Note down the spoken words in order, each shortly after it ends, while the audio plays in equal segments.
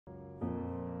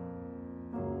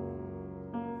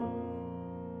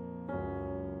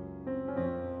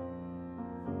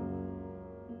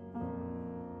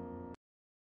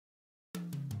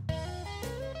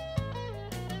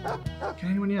Can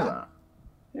anyone hear that?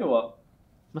 Hear what?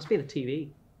 Must be the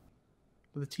TV.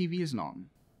 But the TV isn't on.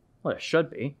 Well, it should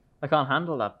be. I can't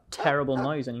handle that terrible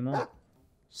noise anymore.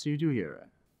 So you do hear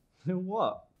it?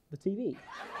 What? The TV?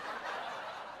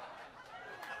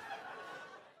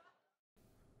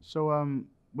 So,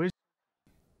 where's...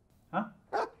 Huh?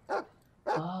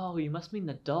 Oh, you must mean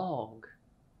the dog.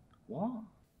 What?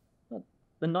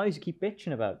 The noise you keep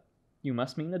bitching about. You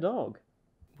must mean the dog.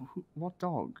 What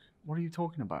dog? What are you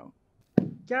talking about?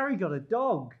 Gary got a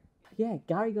dog. Yeah,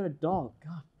 Gary got a dog.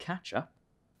 God, catch up.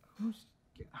 Who's...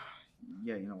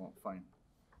 Yeah, you know what, fine.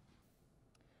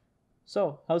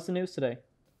 So, how's the news today?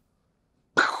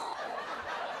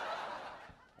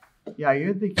 Yeah, I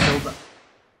heard they killed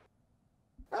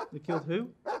that. They killed who?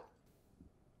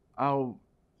 Oh,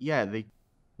 yeah, they...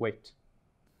 Wait.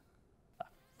 A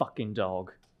fucking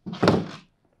dog.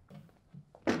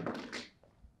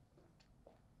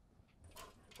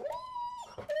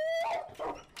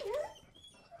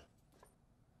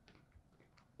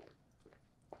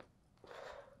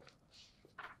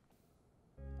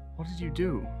 What did you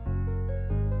do?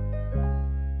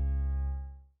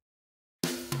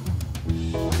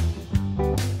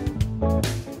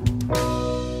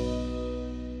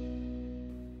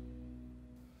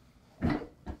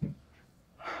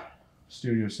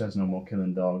 Studio says no more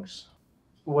killing dogs.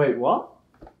 Wait, what?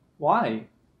 Why?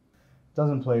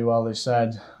 Doesn't play well, they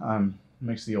said.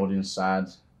 Makes the audience sad.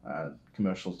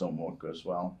 Commercials don't work as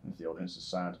well if the audience is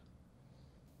sad.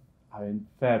 I mean,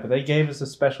 fair, but they gave us a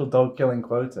special dog killing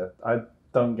quota. I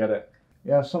don't get it.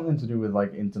 Yeah, something to do with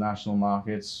like international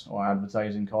markets or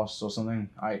advertising costs or something.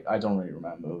 I don't really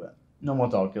remember, but no more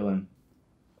dog killing.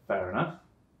 Fair enough.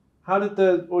 How did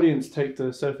the audience take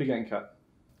to Sophie getting cut?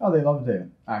 Oh, they loved it,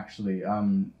 actually.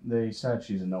 They said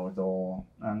she's a know-it-all,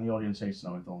 and the audience hates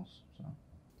know-it-alls. So.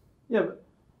 Yeah, but,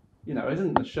 you know,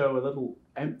 isn't the show a little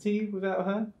empty without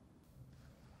her?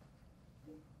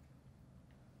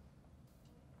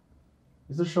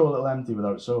 Is the show a little empty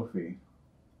without Sophie?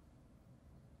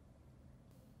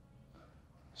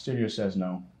 Studio says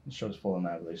no. The show's full of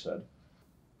never, they said.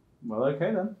 Well,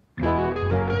 okay then.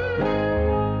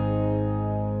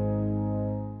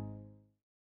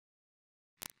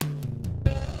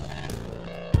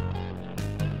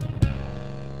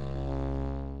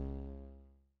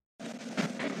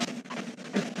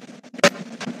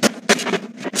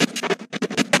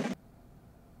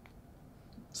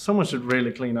 Someone should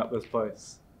really clean up this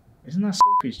place. Isn't that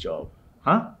Sophie's job?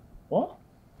 Huh? What?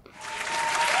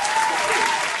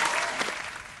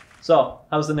 So,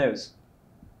 how's the news?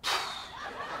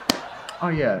 Oh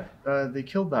yeah, they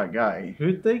killed that guy.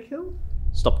 Who'd they kill?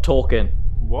 Stop talking.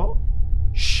 What?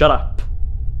 Shut up.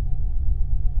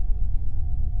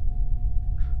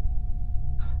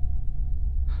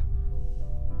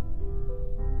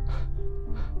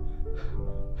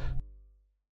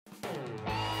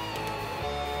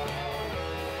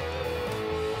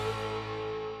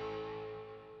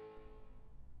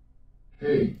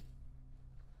 Hey.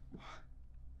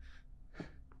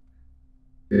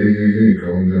 Hey,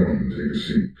 calm down and take a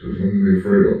seat. There's nothing to be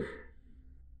afraid of.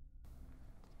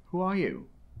 Who are you?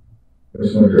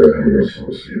 That's not guy who else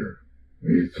was here. We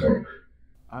need to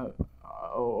talk.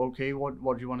 Okay, what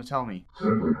do you want to tell me?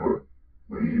 Simply put,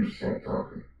 we need you to stop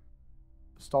talking.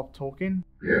 Stop talking?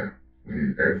 Yeah, we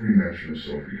need every mention of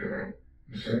Sophie cut out.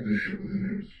 And start this shit with the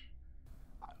news.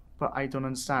 But I don't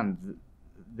understand.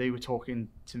 They were talking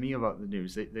to me about the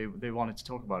news. They wanted to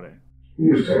talk about it.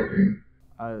 Who was talking?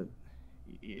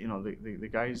 You know, the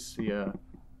guys, the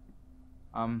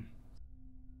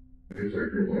It's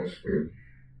like your lost,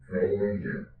 but all alone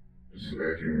here. Just a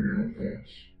vacuum of your own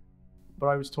thoughts. But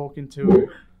I was talking to... Look,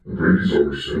 the break is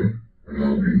over soon, and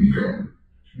that'll be me gone.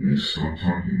 You need to stop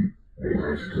talking,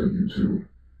 or I'll have to cut you too.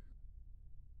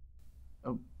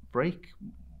 A break?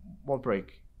 What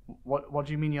break? What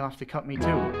do you mean you'll have to cut me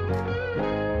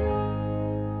too?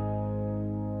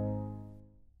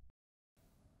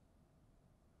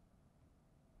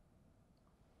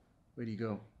 Where'd he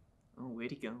go? Oh, where'd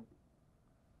he go?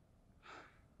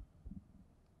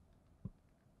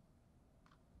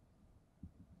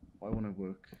 I want to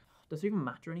work. Does it even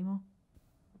matter anymore?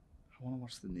 I want to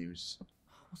watch the news.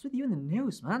 What's with you in the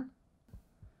news, man?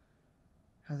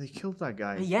 How they killed that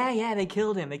guy. Yeah, they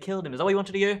killed him. Is that what you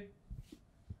wanted to hear?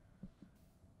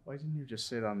 Why didn't you just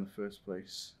say that in the first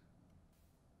place?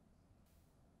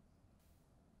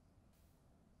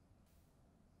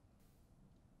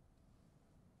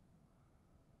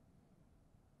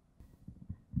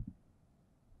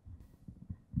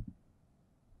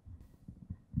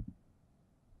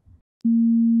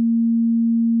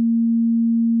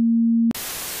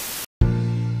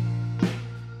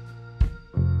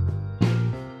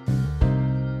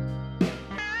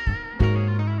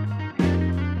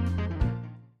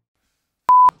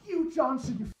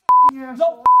 answered, you f***ing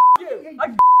asshole. No, you! I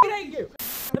f***ing hate you!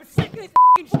 I'm sick of this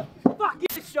f***ing show! Fuck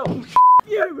this show!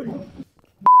 You!